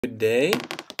Good day.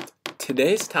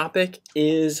 Today's topic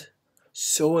is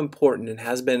so important and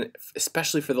has been,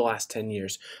 especially for the last 10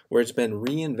 years, where it's been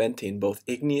reinventing both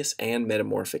igneous and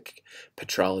metamorphic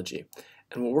petrology.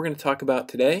 And what we're going to talk about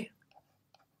today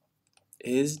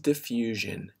is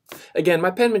diffusion. Again,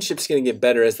 my penmanship's going to get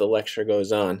better as the lecture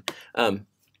goes on.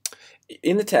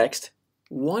 In the text,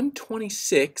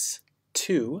 126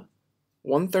 to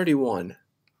 131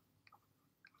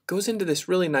 goes into this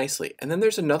really nicely. And then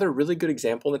there's another really good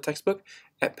example in the textbook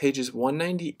at pages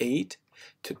 198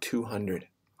 to 200,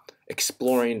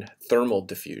 exploring thermal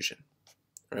diffusion.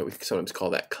 Right? We sometimes call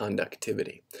that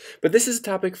conductivity. But this is a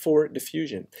topic for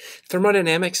diffusion.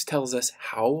 Thermodynamics tells us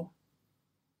how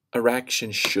a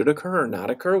reaction should occur or not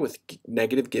occur with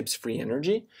negative Gibbs free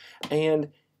energy. And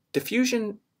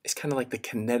diffusion is kind of like the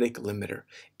kinetic limiter.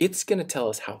 It's going to tell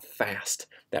us how fast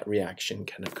that reaction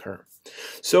can occur.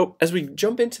 So as we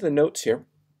jump into the notes here,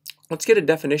 let's get a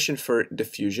definition for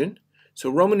diffusion. So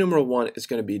Roman numeral 1 is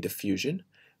going to be diffusion.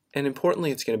 And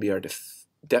importantly, it's going to be our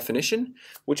definition,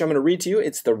 which I'm going to read to you.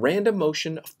 It's the random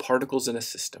motion of particles in a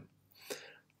system.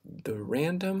 The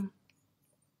random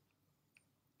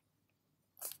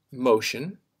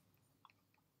motion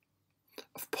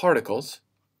of particles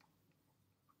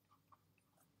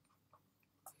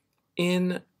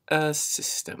in a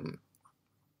system.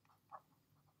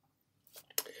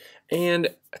 And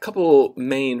a couple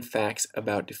main facts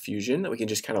about diffusion that we can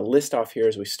just kind of list off here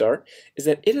as we start is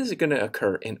that it is going to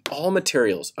occur in all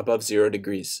materials above 0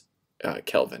 degrees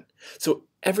Kelvin. So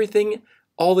everything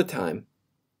all the time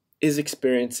is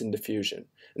experienced in diffusion.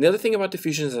 And the other thing about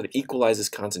diffusion is that it equalizes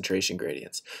concentration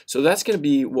gradients. So that's going to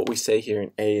be what we say here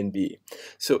in A and B.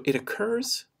 So it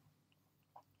occurs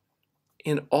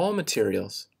in all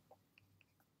materials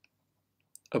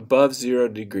above 0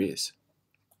 degrees.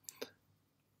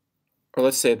 Or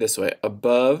let's say it this way,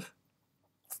 above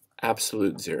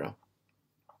absolute 0.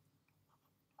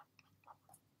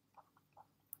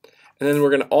 And then we're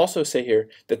going to also say here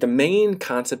that the main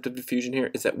concept of diffusion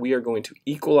here is that we are going to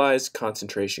equalize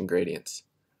concentration gradients.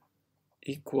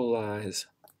 Equalize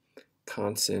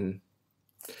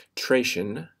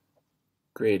concentration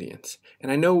gradients.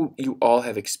 And I know you all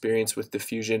have experience with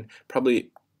diffusion,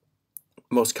 probably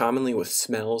most commonly with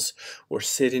smells. We're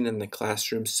sitting in the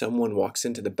classroom, someone walks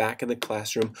into the back of the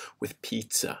classroom with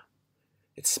pizza.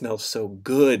 It smells so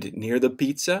good near the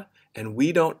pizza, and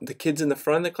the kids in the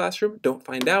front of the classroom don't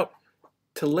find out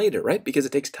till later, right? Because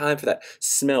it takes time for that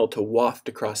smell to waft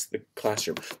across the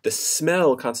classroom. The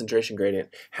smell concentration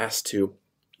gradient has to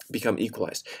become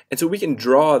equalized. And so we can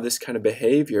draw this kind of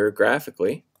behavior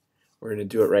graphically. We're going to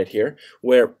do it right here,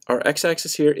 where our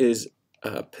x-axis here is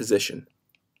position.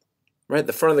 Right,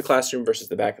 the front of the classroom versus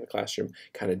the back of the classroom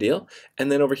kind of deal.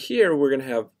 And then over here, we're going to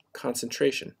have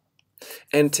concentration.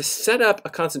 And to set up a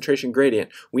concentration gradient,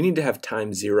 we need to have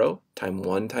time 0, time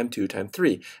 1, time 2, time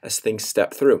 3 as things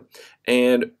step through.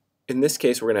 And in this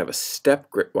case, we're going to have a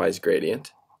stepwise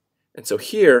gradient. And so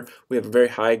here, we have a very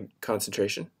high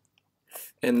concentration.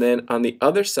 And then on the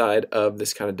other side of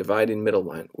this kind of dividing middle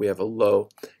line, we have a low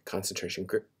concentration.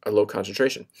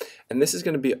 And this is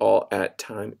going to be all at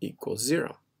time equals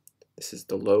 0. This is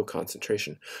the low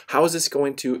concentration. How is this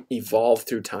going to evolve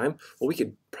through time? Well, we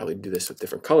could probably do this with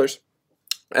different colors.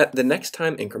 At the next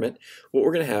time increment, what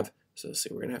we're going to have, so let's see,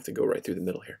 we're going to have to go right through the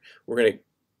middle here.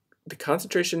 The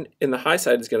concentration in the high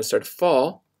side is going to start to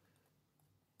fall,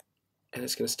 and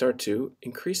it's going to start to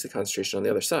increase the concentration on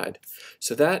the other side.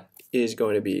 So that is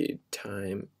going to be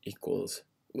time equals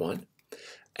 1.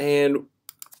 And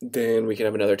then we can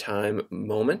have another time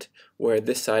moment where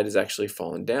this side is actually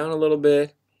fallen down a little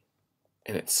bit,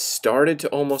 and it started to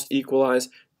almost equalize.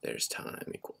 There's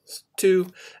time equals 2.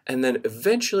 And then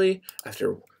eventually,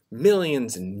 after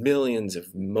millions and millions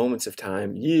of moments of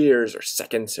time, years or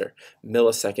seconds or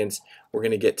milliseconds, we're going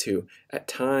to get to at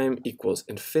time equals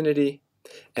infinity,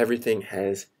 everything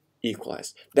has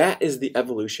equalized. That is the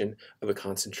evolution of a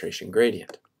concentration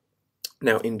gradient.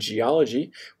 Now in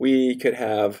geology, we could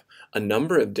have a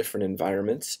number of different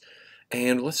environments.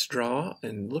 And let's draw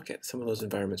and look at some of those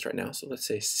environments right now. So let's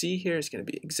say C here is going to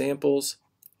be examples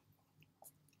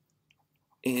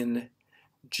in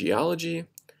geology.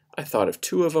 I thought of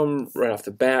 2 of them right off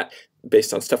the bat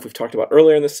based on stuff we've talked about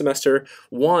earlier in the semester.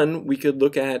 One, we could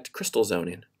look at crystal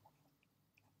zoning.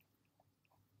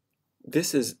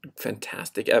 This is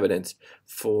fantastic evidence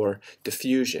for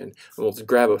diffusion. We'll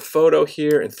grab a photo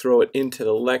here and throw it into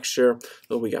the lecture.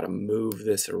 Oh, we got to move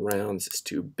this around. This is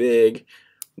too big.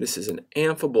 This is an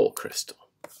amphibole crystal,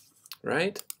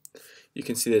 right? you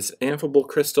can see this amphibole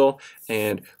crystal,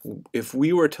 and if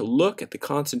we were to look at the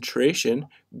concentration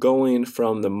going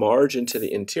from the margin to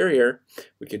the interior,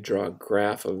 we could draw a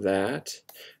graph of that.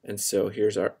 And so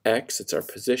here's our x, it's our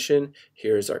position,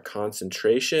 here's our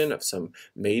concentration of some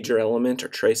major element or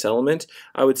trace element.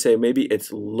 I would say maybe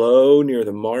it's low near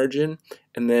the margin,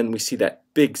 and then we see that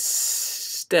big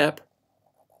step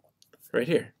right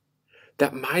here.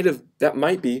 That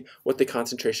might be what the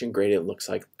concentration gradient looks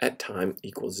like at time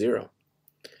equals 0.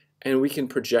 And we can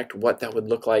project what that would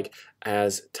look like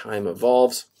as time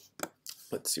evolves.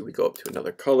 Let's see, we go up to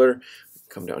another color,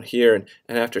 come down here,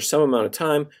 and after some amount of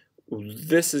time,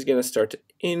 this is going to start to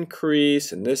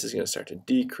increase, and this is going to start to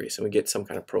decrease, and we get some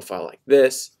kind of profile like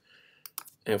this.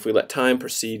 And if we let time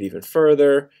proceed even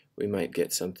further, we might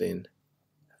get something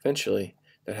eventually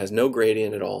that has no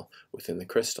gradient at all within the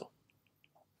crystal.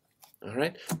 All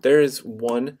right, there is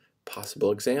one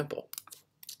possible example.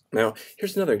 Now,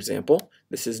 here's another example.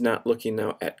 This is not looking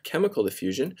now at chemical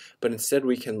diffusion, but instead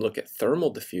we can look at thermal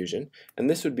diffusion, and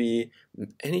this would be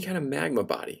any kind of magma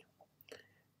body.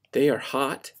 They are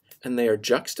hot, and they are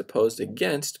juxtaposed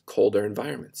against colder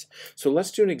environments. So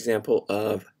let's do an example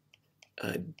of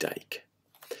a dike.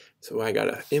 So I got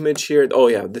an image here. Oh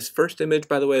yeah, this first image,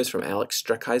 by the way, is from Alex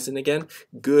Streckheisen again.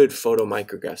 Good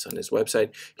photomicrographs on his website.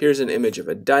 Here's an image of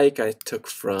a dike I took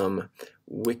from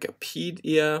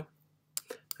Wikipedia.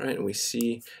 All right, and we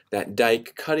see that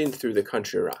dike cutting through the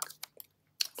country rock.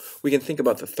 We can think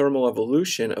about the thermal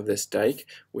evolution of this dike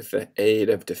with the aid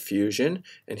of diffusion.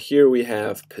 And here we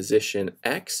have position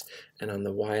x, and on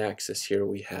the y-axis here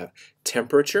we have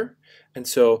temperature. And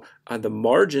so on the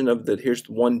margin of here's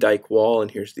one dike wall,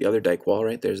 and here's the other dike wall,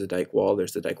 right? There's the dike wall,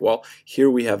 there's the dike wall. Here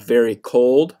we have very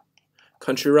cold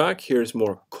country rock. Here's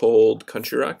more cold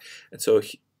country rock. And so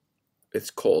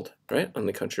it's cold, right, on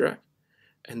the country rock.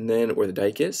 And then where the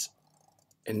dike is,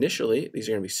 initially, these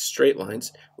are going to be straight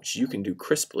lines, which you can do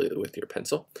crisply with your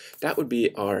pencil. That would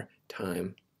be our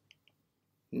time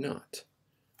naught.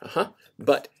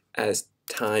 But as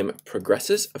time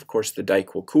progresses, of course, the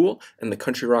dike will cool and the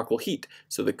country rock will heat.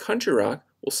 So the country rock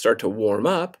will start to warm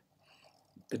up.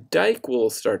 The dike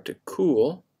will start to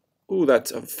cool. Ooh,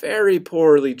 that's a very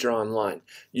poorly drawn line.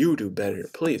 You do better,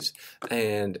 please.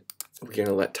 And we're going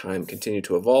to let time continue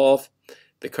to evolve.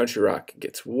 The country rock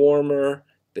gets warmer.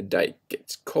 The dike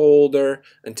gets colder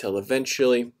until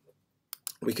eventually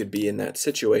we could be in that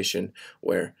situation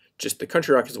where just the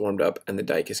country rock is warmed up and the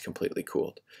dike is completely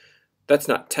cooled. That's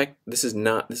not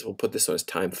we'll put this one as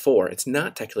time 4. It's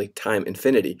not technically time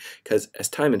infinity, because as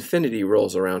time infinity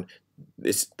rolls around,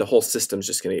 the whole system's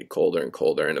just going to get colder and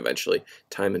colder, and eventually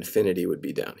time infinity would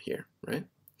be down here, right?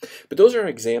 But those are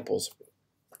examples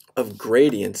of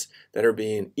gradients that are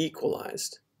being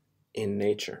equalized in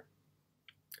nature.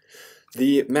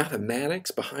 The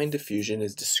mathematics behind diffusion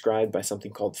is described by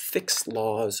something called fixed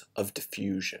laws of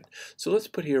diffusion. So let's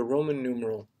put here Roman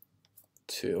numeral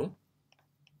 2.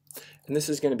 And this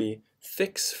is going to be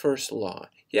Fick's first law.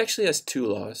 He actually has 2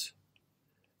 laws.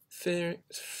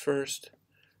 Fick's first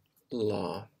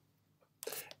law.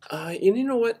 And you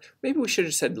know what? Maybe we should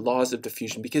have said laws of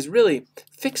diffusion, because really,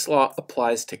 Fick's law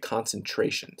applies to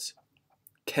concentrations.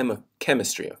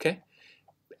 Chemistry, okay?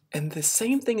 And the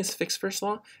same thing as Fick's first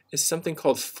law is something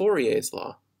called Fourier's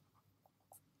law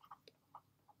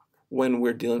when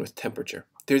we're dealing with temperature.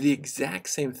 They're the exact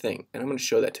same thing, and I'm going to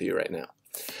show that to you right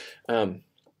now.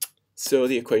 So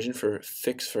the equation for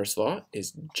Fick's first law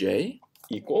is J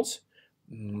equals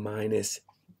minus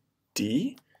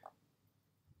D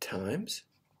times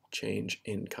change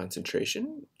in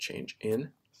concentration, change in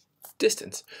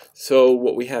distance. So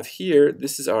what we have here,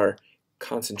 this is our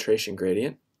concentration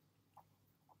gradient.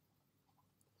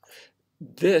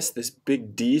 This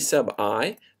big D sub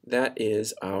I, that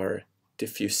is our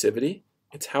diffusivity.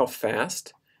 It's how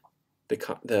fast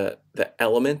the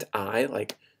element I,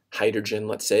 like hydrogen,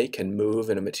 let's say, can move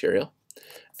in a material.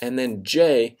 And then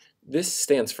J, this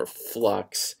stands for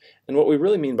flux. And what we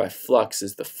really mean by flux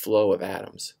is the flow of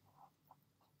atoms.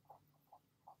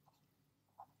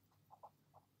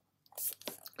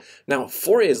 Now,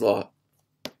 Fourier's law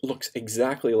looks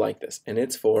exactly like this, and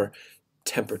it's for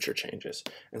temperature changes.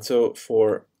 And so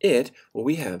for it, what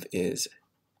we have is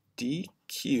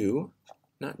dq,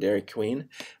 not Dairy Queen,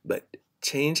 but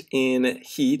change in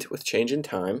heat with change in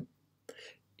time,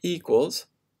 equals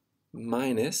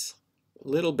minus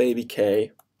little baby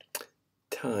k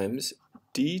times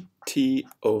dt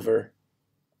over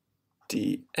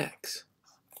dx.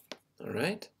 All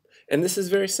right? And this is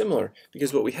very similar,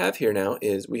 because what we have here now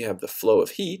is we have the flow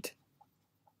of heat.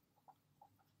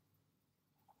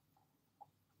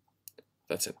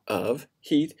 That's an of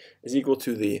heat is equal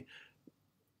to the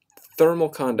thermal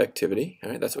conductivity. All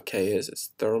right, that's what K is.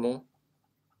 It's thermal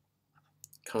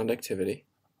conductivity.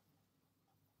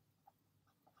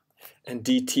 And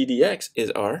dt dx is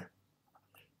our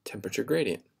temperature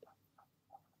gradient.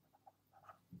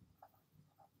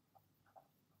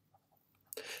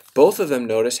 Both of them,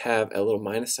 notice, have a little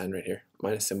minus sign right here,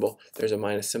 minus symbol. There's a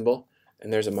minus symbol,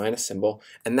 and there's a minus symbol.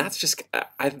 And that's just,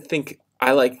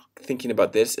 I like thinking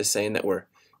about this as saying that we're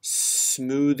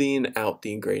smoothing out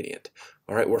the gradient.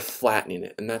 All right, we're flattening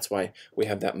it, and that's why we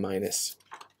have that minus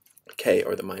K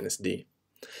or the minus D.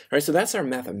 All right, so that's our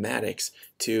mathematics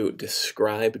to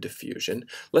describe diffusion.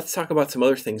 Let's talk about some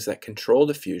other things that control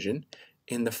diffusion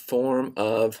in the form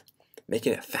of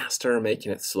making it faster or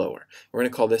making it slower. We're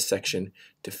going to call this section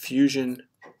diffusion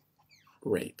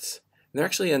rates. And there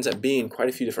actually ends up being quite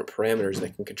a few different parameters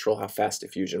that can control how fast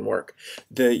diffusion work.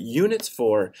 The units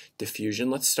for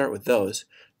diffusion, let's start with those.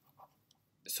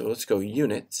 So let's go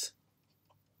units.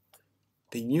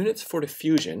 The units for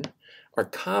diffusion are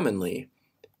commonly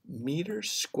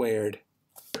meters squared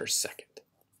per second.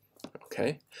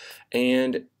 Okay,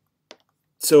 and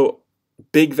so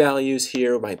big values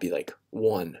here might be like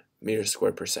 1 meters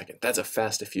squared per second. That's a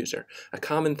fast diffuser. A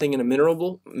common thing in a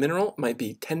mineral might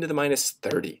be 10 to the minus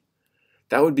 30.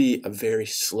 That would be a very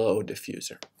slow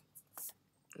diffuser.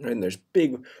 Right, and there's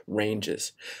big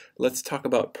ranges. Let's talk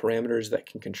about parameters that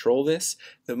can control this.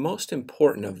 The most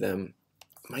important of them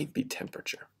might be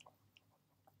temperature.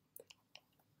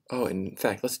 Oh, in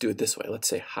fact, let's do it this way. Let's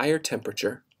say higher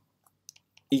temperature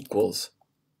equals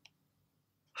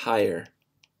higher,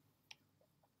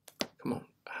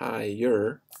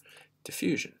 higher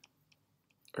diffusion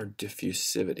or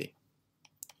diffusivity.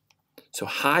 So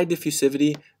high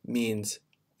diffusivity means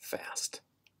fast.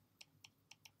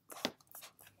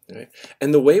 Right?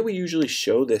 And the way we usually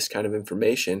show this kind of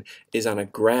information is on a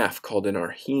graph called an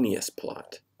Arrhenius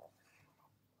plot.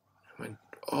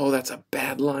 Oh, that's a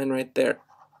bad line right there.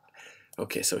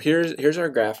 Okay, so here's our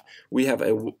graph. We have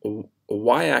a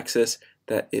y-axis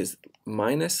that is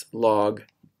minus log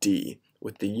d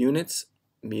with the units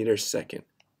meters second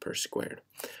per squared.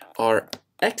 Our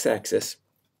x-axis,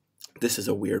 this is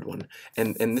a weird one,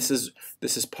 and this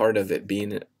is part of it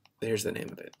being, here's the name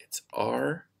of it. It's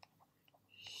oh,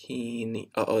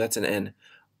 that's an N.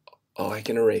 Oh, I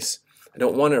can erase. I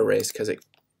don't want to erase because it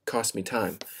costs me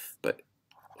time, but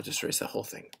we'll just erase the whole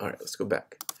thing. All right, let's go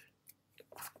back.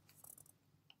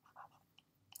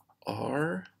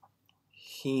 Arrhenius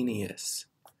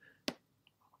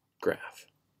graph.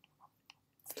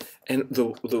 And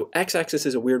the x-axis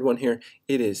is a weird one here.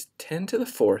 It is 10 to the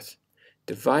 4th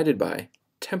divided by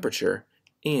temperature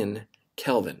in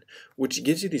Kelvin, which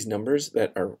gives you these numbers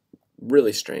that are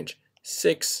really strange.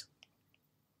 6,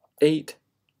 8,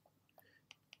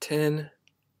 10,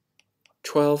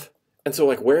 12. And so,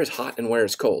 like, where is hot and where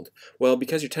is cold? Well,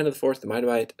 because you're 10 to the 4th divided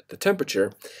by the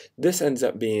temperature, this ends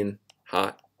up being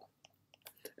hot,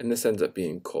 and this ends up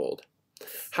being cold.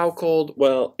 How cold?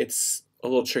 Well, it's a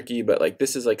little tricky, but like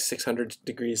this is like 600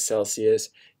 degrees Celsius.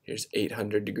 Here's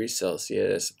 800 degrees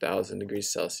Celsius, 1000 degrees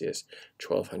Celsius,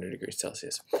 1200 degrees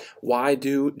Celsius. Why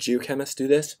do geochemists do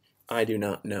this? I do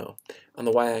not know. On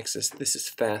the y-axis, this is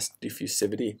fast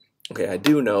diffusivity. Okay, I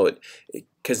do know it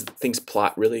because things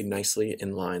plot really nicely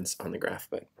in lines on the graph.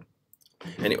 But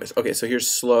anyways, okay, so here's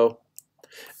slow.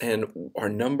 And our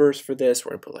numbers for this,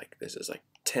 we're gonna put like, this is like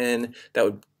 10.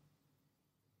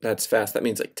 That's fast. That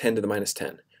means like 10 to the minus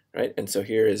 10, right? And so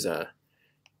here is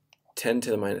 10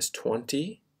 to the minus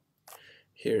 20.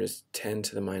 Here is 10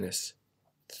 to the minus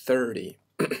 30.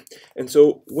 And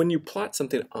so when you plot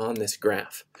something on this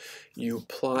graph, you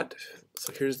plot,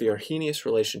 so here's the Arrhenius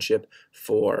relationship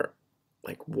for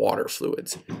like water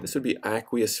fluids. This would be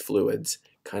aqueous fluids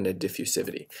kind of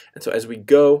diffusivity. And so as we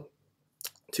go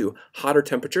to hotter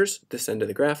temperatures, this end of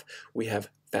the graph, we have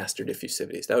faster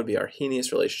diffusivities. That would be our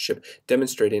Arrhenius relationship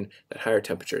demonstrating that higher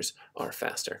temperatures are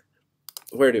faster.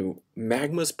 Where do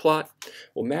magmas plot?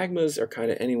 Well, magmas are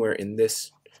kind of anywhere in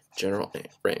this general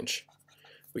range.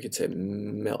 We could say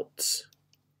melts.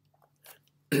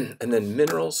 And then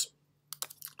minerals,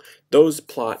 those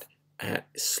plot at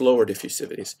slower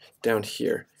diffusivities down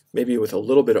here, maybe with a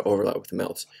little bit of overlap with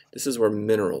melts. This is where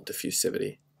mineral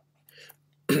diffusivity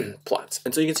plots.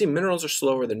 And so you can see minerals are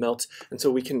slower than melts, and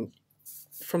so we can,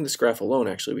 from this graph alone,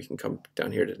 actually, we can come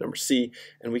down here to number C,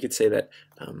 and we could say that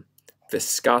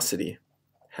viscosity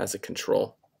has a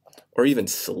control, or even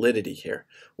solidity here,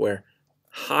 where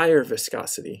higher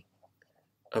viscosity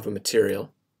of a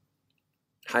material,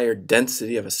 higher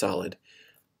density of a solid,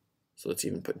 so let's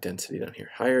even put density down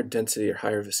here, higher density or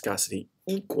higher viscosity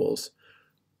equals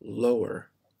lower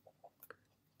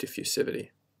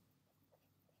diffusivity.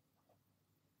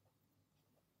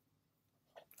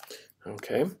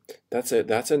 Okay, that's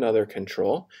another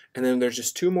control. And then there's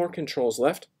just two more controls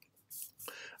left.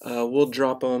 We'll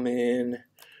drop them in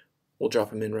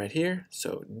right here.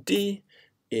 So D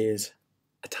is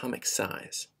atomic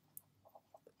size.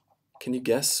 Can you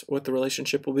guess what the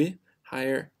relationship will be?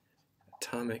 Higher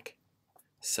atomic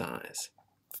size.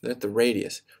 Then the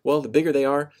radius. Well, the bigger they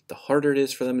are, the harder it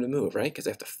is for them to move, right? Because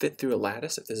they have to fit through a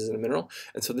lattice if this is a mineral.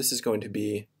 And so this is going to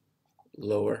be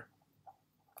lower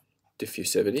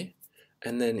diffusivity.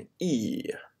 And then E.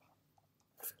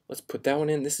 Let's put that one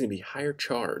in. This is going to be higher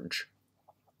charge.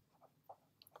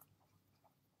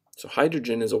 So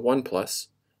hydrogen is a 1+,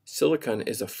 silicon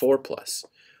is a 4+.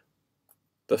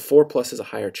 The 4+ is a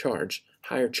higher charge.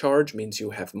 Higher charge means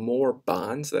you have more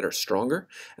bonds that are stronger,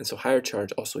 and so higher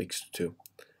charge also equals to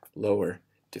lower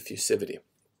diffusivity.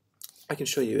 I can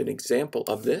show you an example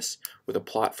of this with a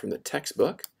plot from the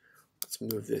textbook. Let's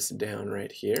move this down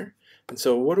right here. And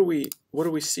so what do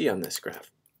we see on this graph?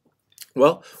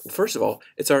 Well, first of all,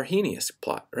 it's our Arrhenius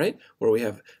plot, right? Where we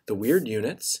have the weird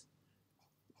units.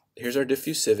 Here's our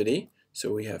diffusivity.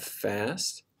 So we have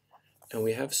fast and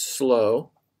we have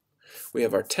slow. We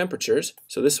have our temperatures.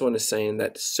 So this one is saying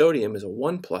that sodium is a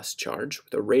 1+ charge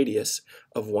with a radius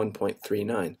of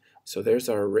 1.39. So there's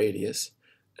our radius,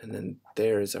 and then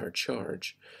there's our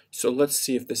charge. So let's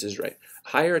see if this is right.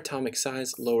 Higher atomic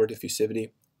size, lower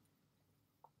diffusivity.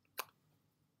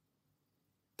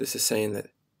 This is saying that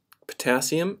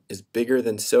potassium is bigger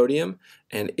than sodium,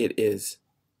 and it is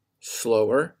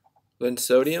slower than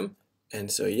sodium. And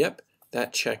so, yep,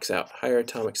 that checks out. Higher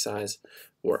atomic size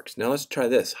works. Now let's try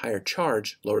this. Higher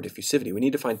charge, lower diffusivity. We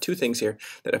need to find two things here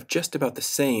that have just about the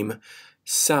same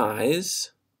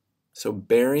size. So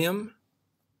barium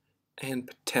and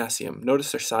potassium.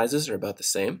 Notice their sizes are about the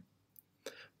same.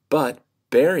 But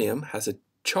barium has a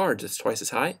charge that's twice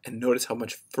as high, and notice how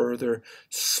much further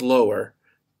slower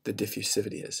the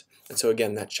diffusivity is. And so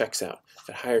again, that checks out.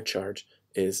 That higher charge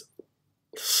is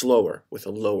slower with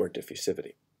a lower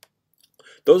diffusivity.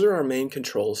 Those are our main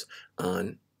controls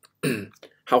on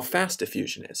how fast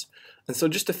diffusion is. And so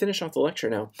just to finish off the lecture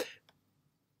now,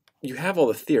 you have all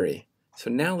the theory. So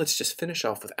now let's just finish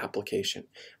off with application.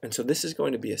 And so this is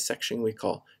going to be a section we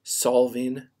call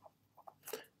solving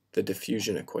the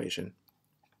diffusion equation.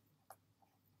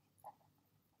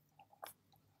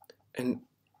 And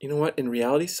you know what? In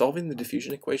reality, solving the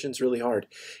diffusion equation is really hard.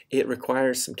 It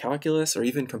requires some calculus or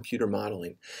even computer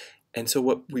modeling. And so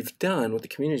what we've done, what the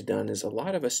community's done, is a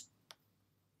lot of us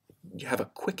have a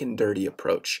quick and dirty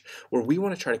approach where we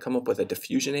want to try to come up with a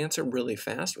diffusion answer really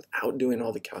fast without doing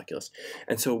all the calculus.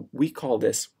 And so we call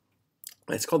this,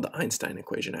 it's called the Einstein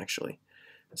equation actually.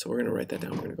 And so we're going to write that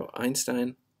down. We're going to go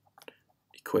Einstein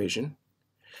equation.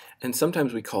 And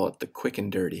sometimes we call it the quick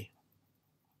and dirty.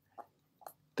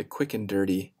 The quick and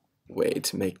dirty way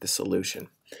to make the solution.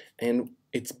 And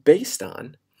it's based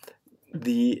on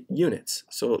the units.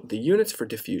 So the units for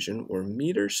diffusion were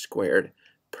meters squared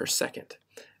per second.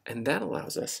 And that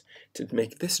allows us to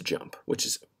make this jump, which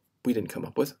is we didn't come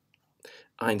up with.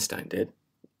 Einstein did.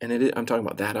 And I'm talking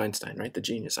about that Einstein, right? The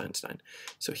genius Einstein.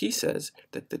 So he says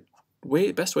that the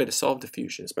best way to solve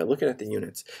diffusion is by looking at the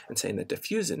units and saying that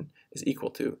diffusion is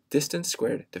equal to distance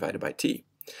squared divided by t,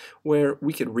 where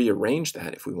we could rearrange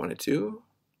that if we wanted to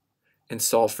and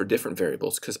solve for different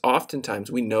variables, because oftentimes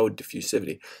we know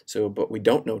diffusivity, but we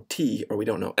don't know t or we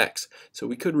don't know x. So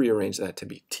we could rearrange that to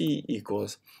be t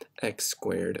equals x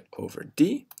squared over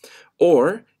d.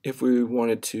 Or if we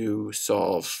wanted to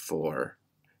solve for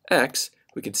x,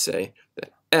 we could say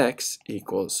that x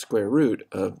equals square root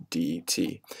of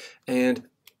dt. And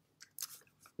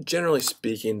generally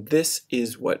speaking, this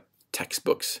is what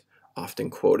textbooks often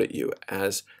quote at you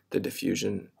as the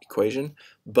diffusion equation,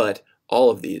 but all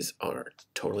of these are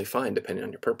totally fine depending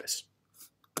on your purpose.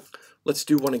 Let's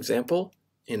do one example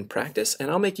in practice, and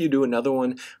I'll make you do another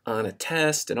one on a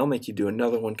test, and I'll make you do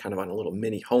another one kind of on a little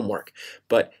mini homework.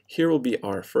 But here will be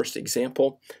our first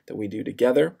example that we do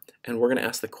together, and we're going to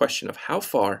ask the question of how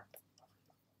far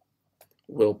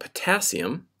will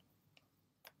potassium,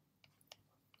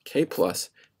 K+,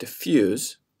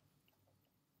 diffuse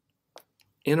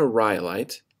in a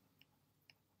rhyolite.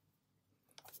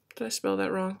 Did I spell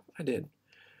that wrong? I did.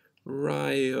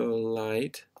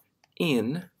 Rhyolite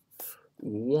in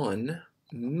 1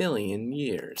 million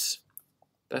years.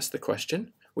 That's the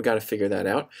question. We got to figure that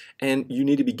out. And you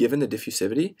need to be given the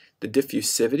diffusivity. The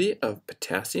diffusivity of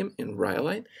potassium in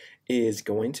rhyolite is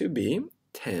going to be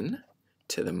 10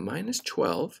 to the minus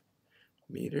 12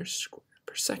 meters squared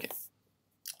per second.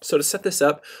 So to set this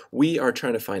up, we are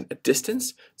trying to find a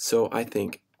distance. So I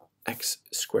think x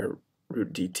square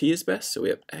root dt is best. So we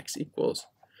have x equals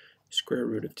square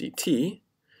root of dt.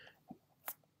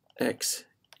 x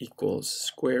equals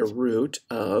square root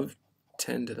of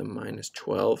 10 to the minus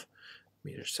 12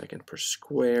 meters per second per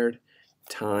squared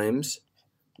times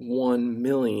 1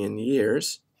 million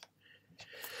years.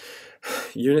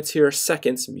 Units here are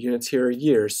seconds, units here are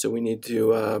years, so we need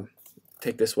to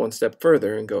take this one step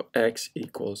further and go x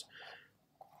equals,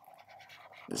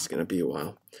 this is going to be a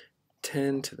while,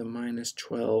 10 to the minus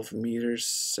 12 meters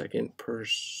squared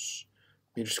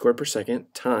per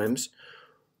second times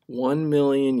 1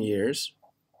 million years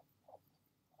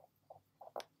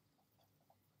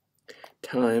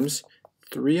times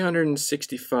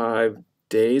 365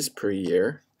 days per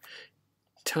year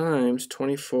times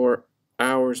 24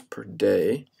 hours per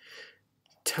day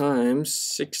times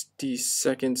 60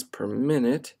 seconds per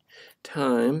minute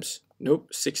times,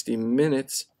 60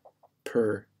 minutes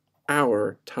per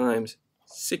hour times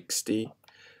 60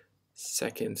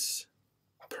 seconds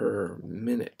per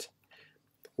minute.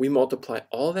 We multiply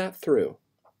all that through,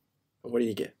 and what do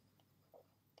you get?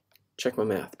 Check my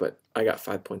math, but I got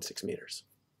 5.6 meters.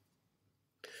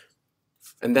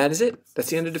 And that is it. That's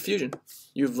the end of diffusion.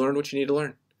 You've learned what you need to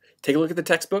learn. Take a look at the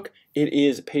textbook. It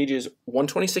is pages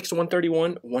 126 to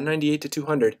 131, 198 to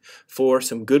 200 for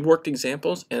some good worked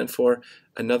examples and for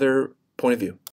another point of view.